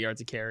 3.8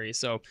 yards a carry.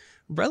 So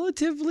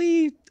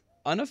relatively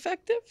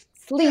ineffective.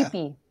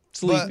 Sleepy.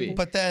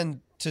 But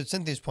then to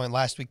Cynthia's point,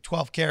 last week,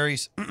 12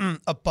 carries, a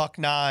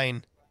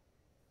 $109,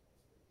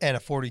 and a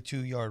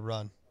 42-yard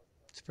run,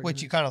 which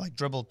nice. he kind of like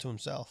dribbled to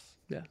himself.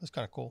 Yeah. That's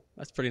kind of cool.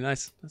 That's pretty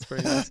nice.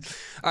 All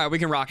right, we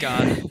can rock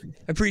on. I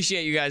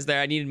appreciate you guys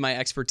there. I needed my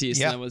expertise.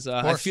 Yeah, and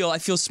I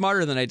feel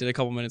smarter than I did a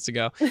couple minutes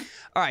ago.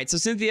 All right, so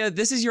Cynthia,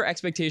 this is your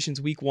expectations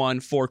week 1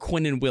 for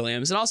Quinnen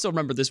Williams. And also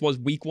remember, this was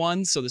week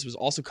 1, so this was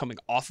also coming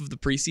off of the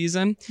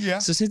preseason. Yeah.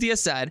 So Cynthia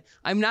said,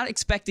 I'm not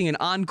expecting an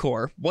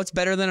encore. What's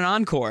better than an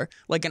encore?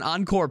 Like an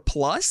encore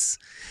plus?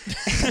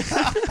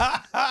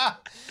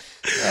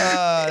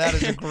 That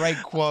is a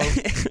great quote.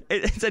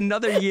 It's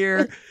another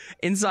year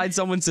inside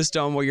someone's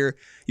system where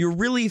you're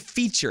really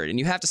featured and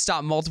you have to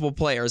stop multiple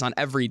players on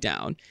every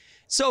down.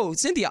 So,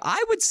 Cynthia,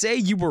 I would say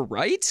you were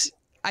right.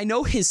 I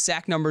know his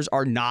sack numbers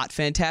are not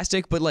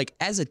fantastic, but like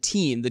as a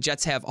team, the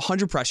Jets have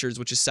 100 pressures,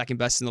 which is second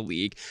best in the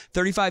league,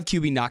 35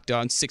 QB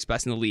knockdowns, sixth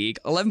best in the league,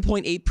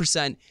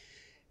 11.8%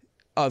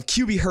 of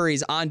QB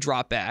hurries on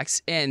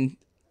dropbacks, and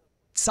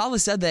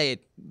Saleh said that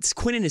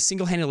Quinnen is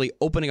single-handedly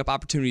opening up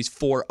opportunities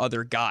for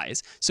other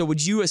guys. So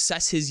would you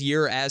assess his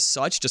year as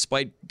such,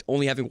 despite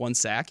only having 1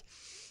 sack?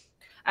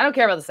 I don't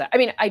care about the sack. I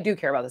mean, I do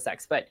care about the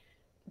sacks, but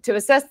to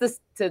assess this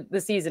to the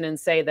season and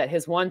say that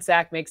his 1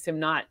 sack makes him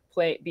not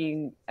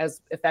being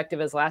as effective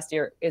as last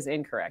year is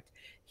incorrect.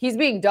 He's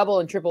being double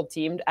and triple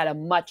teamed at a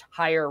much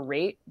higher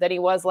rate than he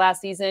was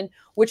last season,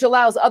 which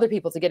allows other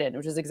people to get in,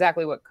 which is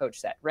exactly what Coach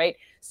said, right?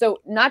 So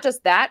not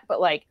just that, but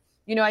like,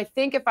 I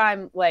think if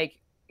I'm like,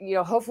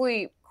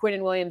 hopefully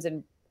Quinnen Williams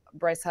and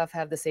Bryce Huff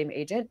have the same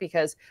agent,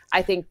 because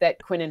I think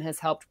that Quinnen has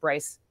helped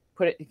Bryce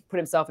put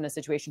himself in a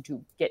situation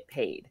to get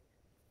paid.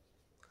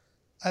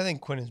 I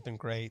think Quinnen's been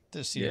great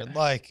this year. Yeah.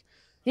 Like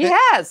he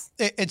has.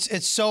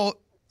 It's so,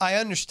 I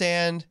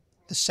understand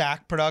the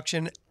sack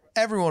production.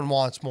 Everyone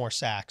wants more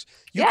sacks.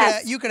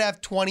 You could have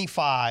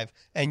 25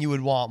 and you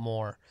would want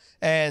more.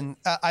 And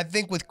I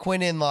think with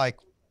Quinnen, like,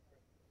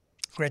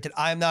 granted,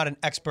 I'm not an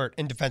expert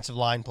in defensive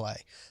line play,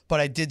 but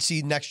I did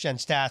see Next Gen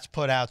Stats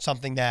put out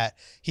something that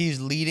he's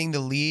leading the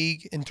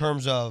league in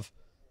terms of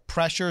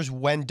pressures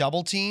when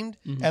double teamed.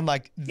 Mm-hmm. And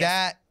like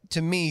that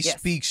to me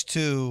speaks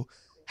to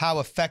how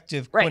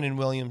effective Quinnen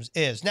Williams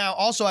is. Now,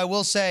 also, I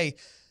will say,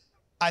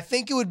 I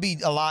think it would be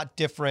a lot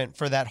different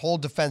for that whole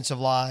defensive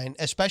line,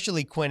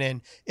 especially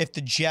Quinnen, if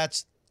the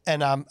Jets,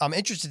 and I'm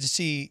interested to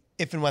see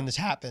if and when this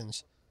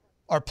happens,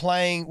 are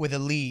playing with a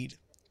lead.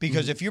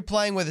 Because if you're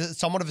playing with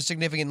somewhat of a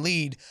significant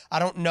lead, I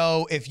don't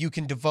know if you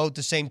can devote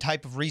the same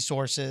type of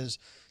resources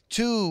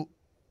to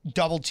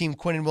double team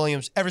Quinnen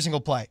Williams every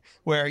single play,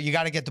 where you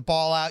got to get the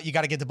ball out, you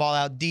got to get the ball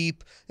out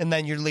deep, and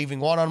then you're leaving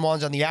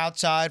one-on-ones on the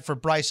outside for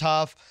Bryce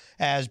Huff,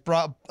 as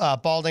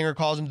Baldinger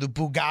calls him, the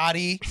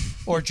Bugatti,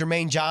 or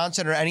Jermaine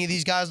Johnson, or any of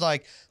these guys.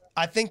 Like,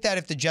 I think that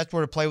if the Jets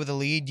were to play with a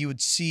lead,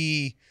 you'd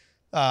see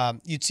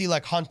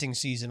like hunting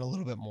season a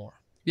little bit more.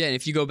 Yeah, and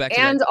if you go back to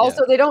and that,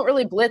 also they don't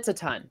really blitz a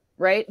ton,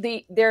 right?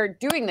 They're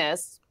doing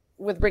this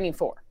with bringing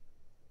 4.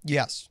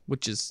 Yes,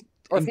 which is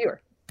or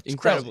fewer.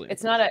 Incredibly,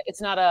 it's not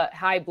a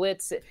high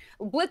blitz.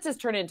 Blitzes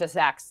turn into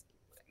sacks.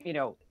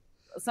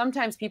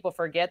 Sometimes people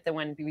forget that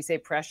when we say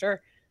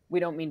pressure,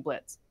 we don't mean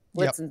blitz.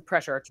 Blitz and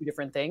pressure are 2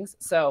 different things.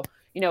 So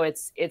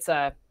it's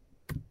a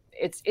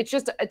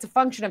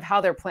function of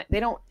how they're playing. They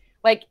don't.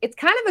 Like, it's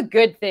kind of a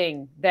good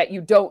thing that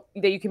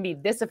you can be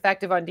this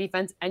effective on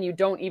defense and you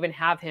don't even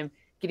have him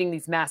getting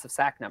these massive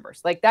sack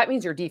numbers. Like, that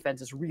means your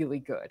defense is really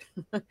good.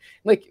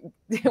 Like,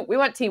 we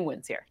want team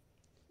wins here.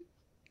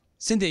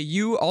 Cynthia,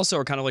 you also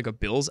are kind of like a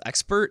Bills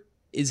expert.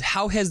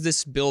 How has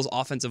this Bills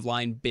offensive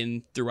line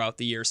been throughout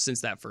the year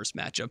since that first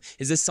matchup?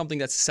 Is this something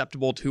that's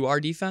susceptible to our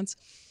defense?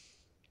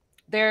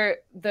 The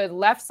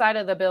left side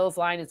of the Bills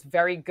line is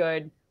very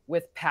good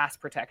with pass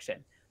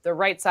protection. The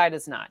right side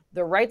is not.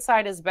 The right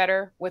side is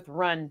better with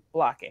run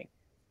blocking.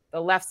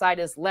 The left side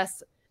is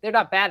less. They're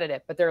not bad at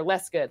it, but they're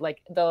less good.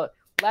 Like the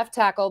left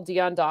tackle,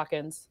 Deion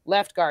Dawkins,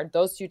 left guard,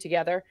 those 2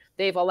 together,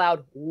 they've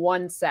allowed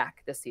 1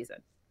 sack this season.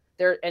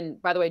 there,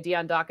 and by the way,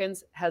 Deion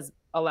Dawkins has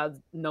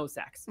allowed no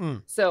sacks.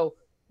 So,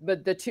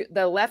 but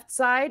the left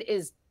side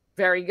is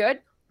very good.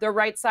 The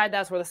right side,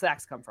 that's where the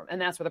sacks come from, and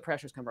that's where the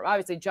pressures come from.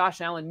 Obviously,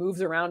 Josh Allen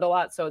moves around a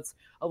lot, so it's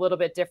a little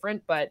bit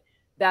different, but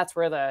that's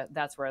where the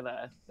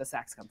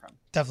sacks come from.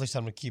 Definitely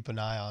something to keep an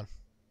eye on.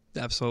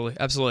 Absolutely.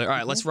 All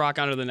right, let's rock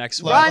on to the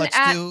next one. Run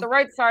at the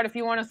right side if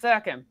you want to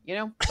sack him,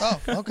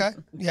 Oh, okay.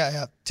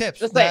 Yeah. Tips.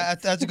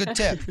 That's a good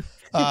tip.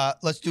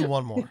 Let's do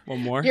one more. One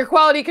more. Your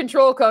quality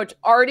control coach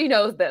already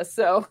knows this,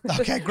 so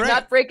okay, great.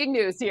 Not breaking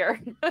news here.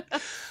 All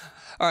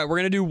right, we're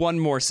going to do one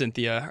more,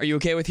 Cynthia. Are you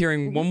okay with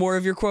hearing one more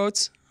of your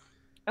quotes?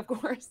 Of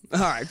course. All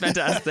right,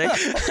 fantastic.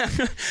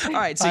 All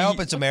right, so I hope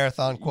it's a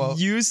marathon quote.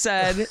 You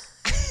said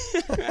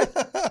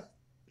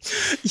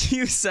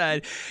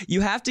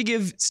you have to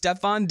give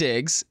Stephon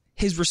Diggs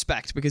his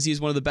respect because he's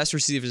one of the best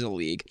receivers in the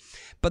league.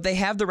 But they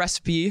have the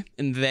recipe,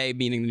 and they,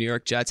 meaning the New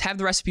York Jets, have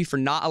the recipe for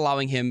not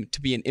allowing him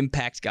to be an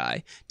impact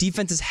guy.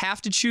 Defenses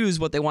have to choose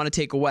what they want to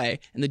take away,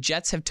 and the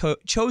Jets have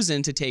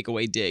chosen to take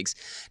away Diggs.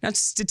 Now,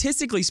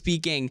 statistically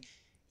speaking,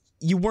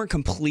 you weren't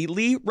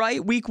completely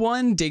right week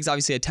one. Diggs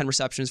obviously had 10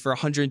 receptions for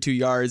 102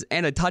 yards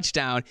and a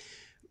touchdown.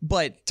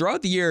 But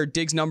throughout the year,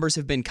 Diggs' numbers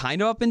have been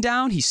kind of up and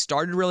down. He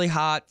started really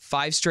hot,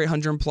 5 straight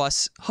 100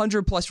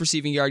 plus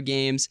receiving yard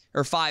games,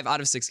 or 5 out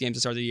of 6 games to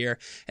start the year.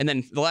 And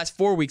then the last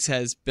 4 weeks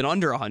has been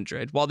under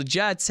 100, while the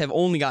Jets have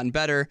only gotten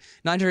better,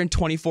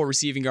 924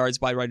 receiving yards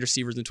by wide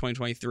receivers in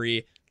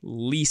 2023,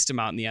 least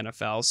amount in the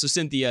NFL. So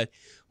Cynthia,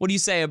 what do you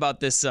say about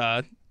this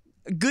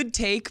good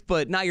take,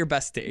 but not your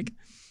best take?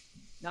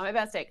 Not my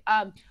best take.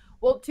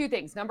 Well, 2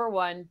 things. Number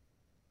one,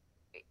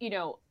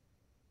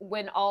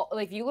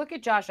 if you look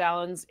at Josh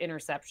Allen's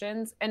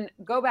interceptions and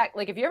go back,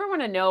 if you ever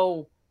want to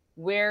know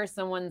where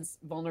someone's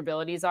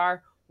vulnerabilities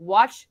are,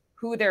 watch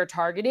who they're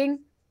targeting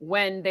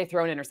when they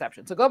throw an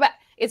interception. So go back.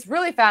 It's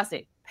really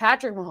fascinating.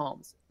 Patrick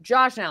Mahomes,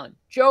 Josh Allen,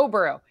 Joe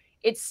Burrow.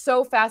 It's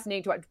so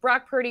fascinating to watch.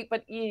 Brock Purdy,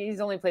 but he's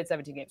only played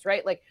 17 games,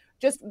 right?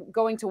 Just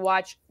going to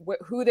watch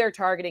who they're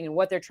targeting and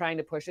what they're trying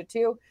to push it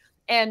to.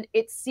 And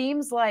it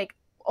seems like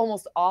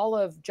almost all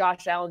of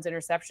Josh Allen's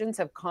interceptions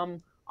have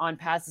come on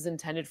passes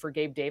intended for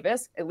Gabe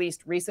Davis, at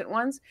least recent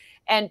ones.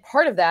 And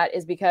part of that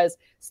is because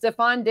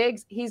Stephon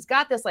Diggs, he's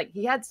got this,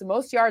 he had the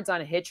most yards on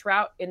a hitch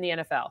route in the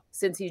NFL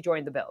since he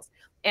joined the Bills.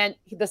 And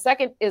the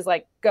second is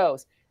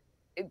goes.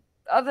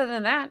 Other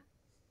than that,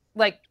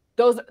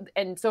 those,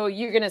 and so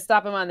you're going to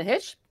stop him on the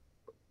hitch?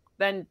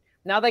 Then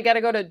now they got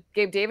to go to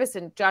Gabe Davis,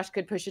 and Josh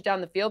could push it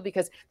down the field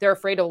because they're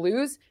afraid to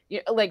lose.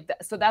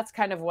 So that's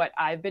kind of what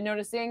I've been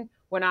noticing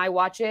when I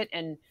watch it.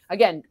 And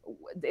again,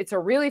 it's a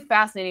really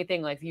fascinating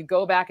thing. If you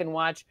go back and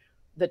watch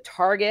the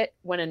target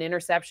when an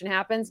interception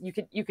happens,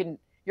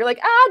 you're like,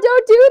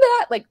 don't do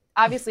that.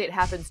 Obviously it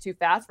happens too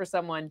fast for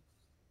someone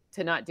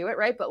to not do it,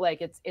 right? But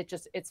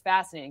it's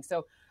fascinating.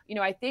 So,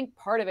 I think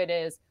part of it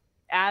is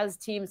as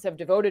teams have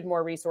devoted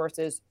more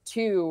resources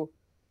to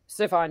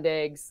Stephon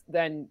Diggs,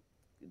 then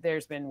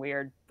there's been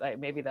weird,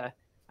 maybe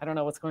I don't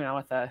know what's going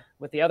on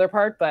with the other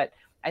part, but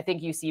I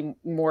think you see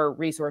more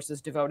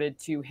resources devoted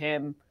to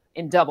him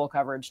in double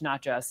coverage,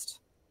 not just,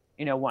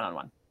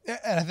 one-on-one.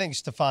 And I think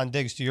Stephon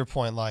Diggs, to your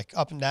point,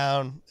 up and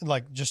down,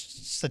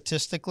 just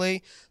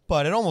statistically,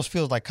 but it almost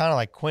feels kind of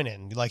like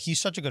Quinnen. He's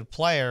such a good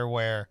player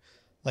where,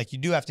 you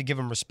do have to give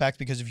him respect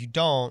because if you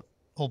don't,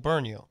 he'll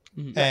burn you.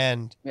 Mm-hmm.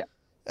 And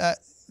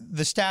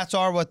the stats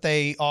are what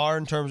they are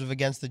in terms of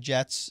against the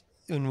Jets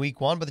in week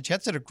one, but the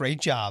Jets did a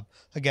great job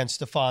against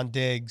Stephon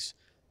Diggs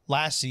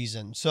last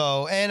season.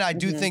 So, and I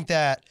do think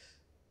that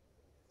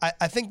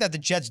I think that the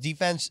Jets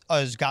defense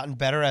has gotten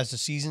better as the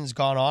season's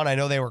gone on. I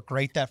know they were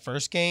great that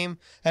first game,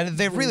 and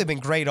they've really been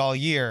great all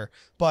year.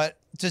 But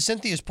to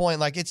Cynthia's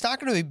point, it's not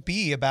going to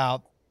be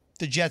about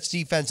the Jets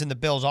defense and the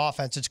Bills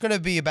offense. It's going to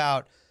be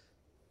about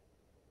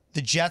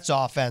the Jets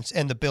offense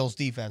and the Bills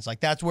defense.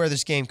 That's where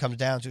this game comes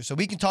down to. So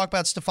we can talk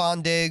about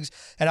Stephon Diggs,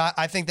 and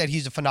I think that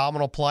he's a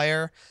phenomenal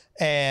player,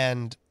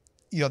 and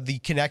the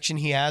connection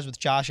he has with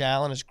Josh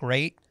Allen is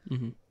great.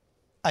 Mm-hmm.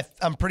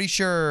 I'm pretty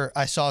sure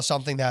I saw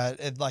something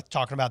that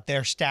talking about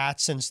their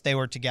stats since they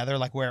were together,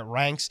 where it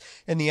ranks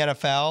in the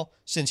NFL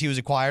since he was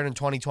acquired in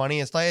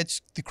 2020.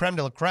 It's the creme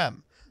de la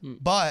creme. Mm.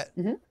 But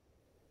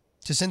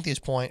to Cynthia's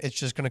point, it's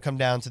just going to come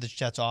down to the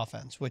Jets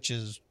offense, which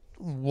is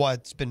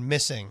what's been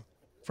missing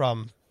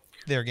from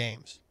their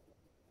games.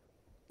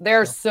 There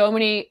are so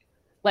many,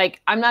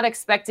 I'm not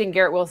expecting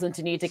Garrett Wilson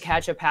to need to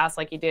catch a pass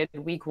like he did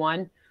in week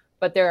one,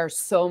 but there are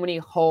so many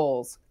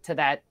holes to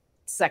that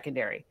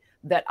secondary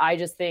that I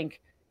just think,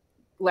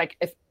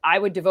 if I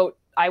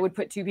would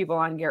put 2 people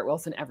on Garrett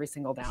Wilson every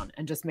single down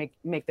and just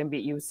make them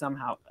beat you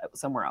somehow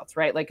somewhere else,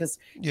 right? Because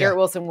Garrett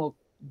Wilson will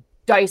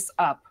dice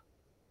up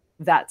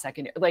that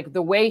secondary.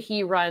 The way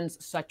he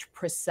runs such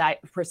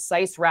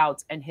precise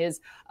routes and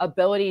his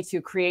ability to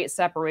create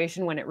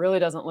separation when it really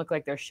doesn't look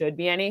like there should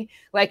be any.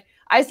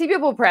 I see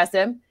people press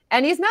him,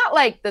 and he's not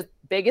the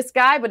biggest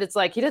guy, but it's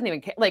he doesn't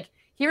even care.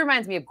 He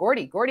reminds me of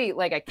Gordy. Gordy,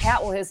 a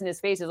cat will hiss in his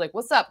face. He's like,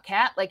 "What's up,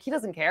 cat?" He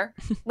doesn't care.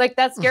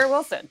 That's Garrett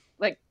Wilson.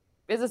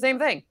 It's the same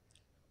thing.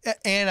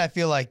 And I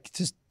feel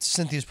to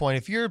Cynthia's point,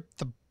 if you're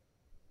the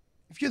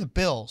if you're the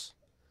Bills,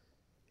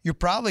 you're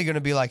probably going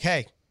to be like,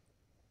 hey,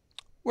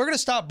 we're going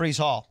to stop Breece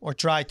Hall, or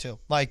try to.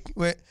 Like,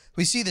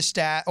 we see the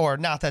stat, or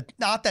not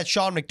that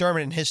Sean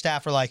McDermott and his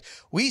staff are like,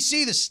 we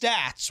see the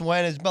stats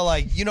when it's, but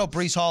like,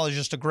 Breece Hall is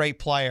just a great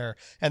player,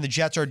 and the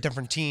Jets are a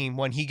different team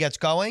when he gets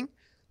going,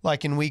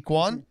 like in week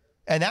 1.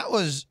 And that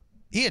was,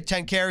 he had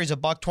 10 carries, a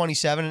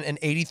 $127, an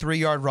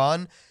 83-yard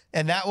run,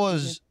 and that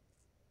was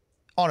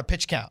on a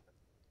pitch count.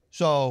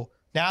 So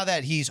now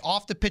that he's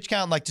off the pitch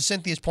count, like to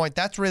Cynthia's point,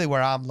 that's really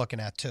where I'm looking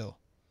at too.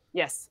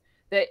 Yes.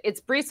 It's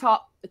Breece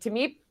Hall. To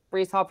me,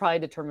 Breece Hall probably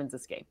determines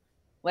this game.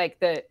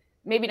 Like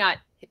maybe not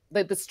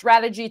the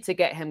strategy to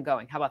get him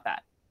going. How about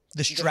that?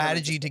 The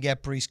strategy to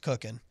get Breece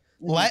cooking.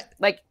 Let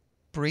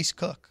Breece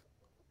cook.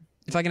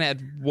 If I can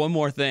add one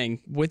more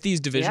thing, with these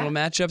divisional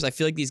matchups, I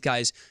feel like these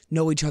guys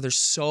know each other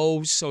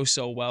so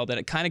well that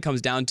it kind of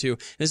comes down to,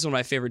 this is one of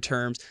my favorite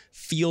terms,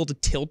 field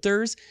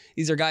tilters.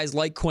 These are guys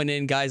like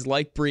Quinnen, guys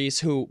like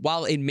Breece, who,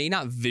 while it may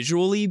not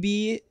visually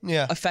be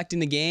affecting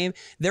the game,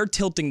 they're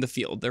tilting the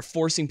field. They're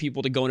forcing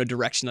people to go in a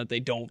direction that they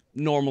don't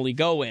normally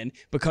go in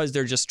because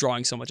they're just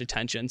drawing so much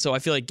attention. So I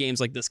feel like games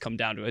like this come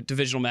down to it.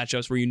 Divisional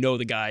matchups where you know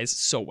the guys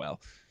so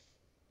well.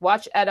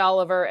 Watch Ed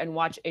Oliver and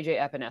watch AJ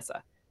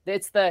Epinesa.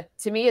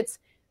 To me, it's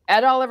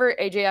Ed Oliver,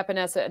 AJ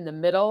Epinesa in the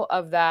middle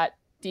of that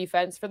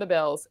defense for the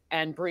Bills,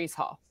 and Breece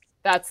Hall.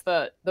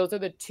 Those are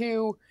the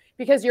two,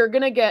 because you're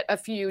going to get a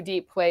few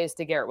deep plays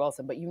to Garrett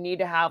Wilson, but you need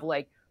to have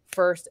like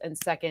first and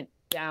second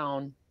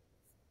down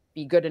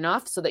be good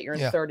enough so that you're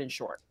in third and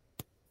short.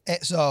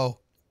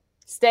 So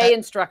stay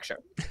in structure.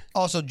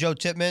 Also, Joe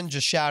Tippmann,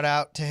 just shout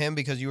out to him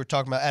because you were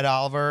talking about Ed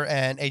Oliver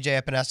and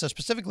AJ Epinesa,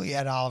 specifically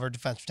Ed Oliver,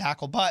 defensive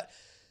tackle, but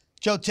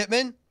Joe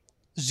Tippmann,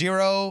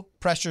 0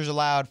 pressures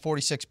allowed,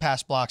 46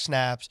 pass block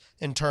snaps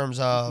in terms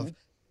of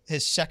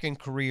his second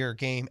career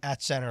game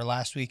at center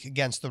last week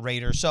against the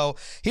Raiders. So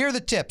here are the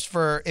tips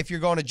for if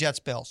you're going to Jets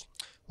Bills.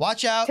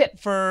 Watch out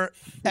for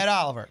Ed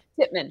Oliver.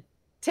 Tippmann.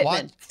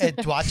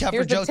 Watch out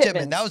for Joe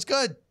Tippmann. That was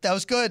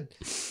good.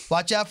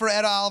 Watch out for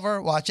Ed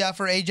Oliver. Watch out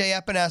for AJ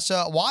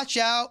Epinesa. Watch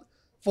out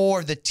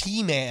for the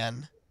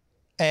T-Man.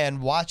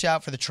 And watch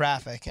out for the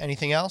traffic.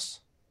 Anything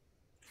else?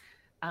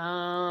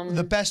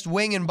 The best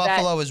wing in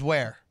Buffalo is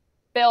where?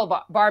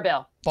 Bar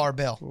Bill.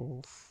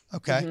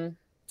 Okay. Mm-hmm.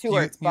 2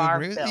 words. Bar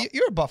Bill.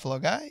 You're a Buffalo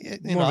guy.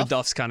 More of a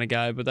Duff's kind of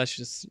guy, but that's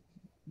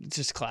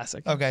just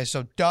classic. Okay,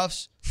 so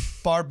Duff's,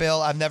 Bar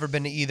Bill. I've never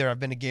been to either. I've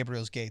been to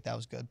Gabriel's Gate. That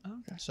was good.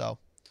 Okay. So.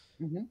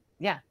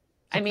 Yeah.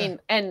 I mean,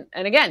 and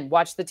again,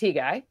 watch the T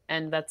guy,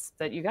 and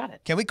that you got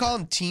it. Can we call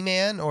him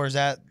T-Man, or is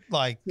that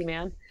like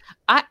T-Man?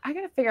 I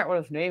gotta figure out what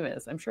his name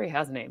is. I'm sure he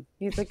has a name.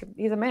 He's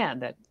a man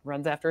that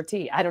runs after a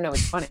T. I don't know.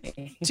 It's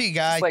funny. T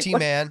guy, like,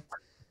 T-Man.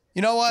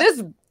 You know what?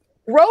 This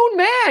grown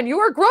man. You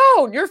are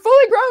grown. You're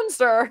fully grown,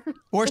 sir.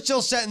 We're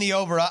still setting the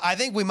over. I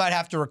think we might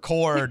have to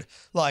record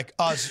like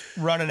us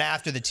running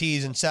after the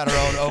T's and set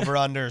our own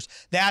over-unders.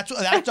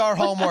 That's our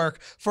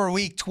homework for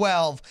week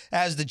 12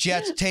 as the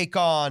Jets take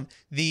on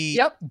the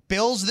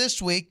Bills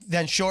this week,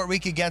 then short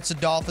week against the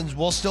Dolphins.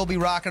 We'll still be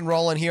rock and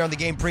rolling here on the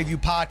Game Preview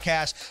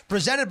Podcast,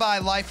 presented by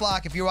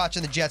LifeLock. If you're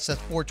watching the Jets,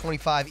 that's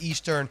 4:25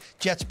 Eastern.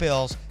 Jets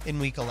Bills in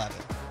week 11.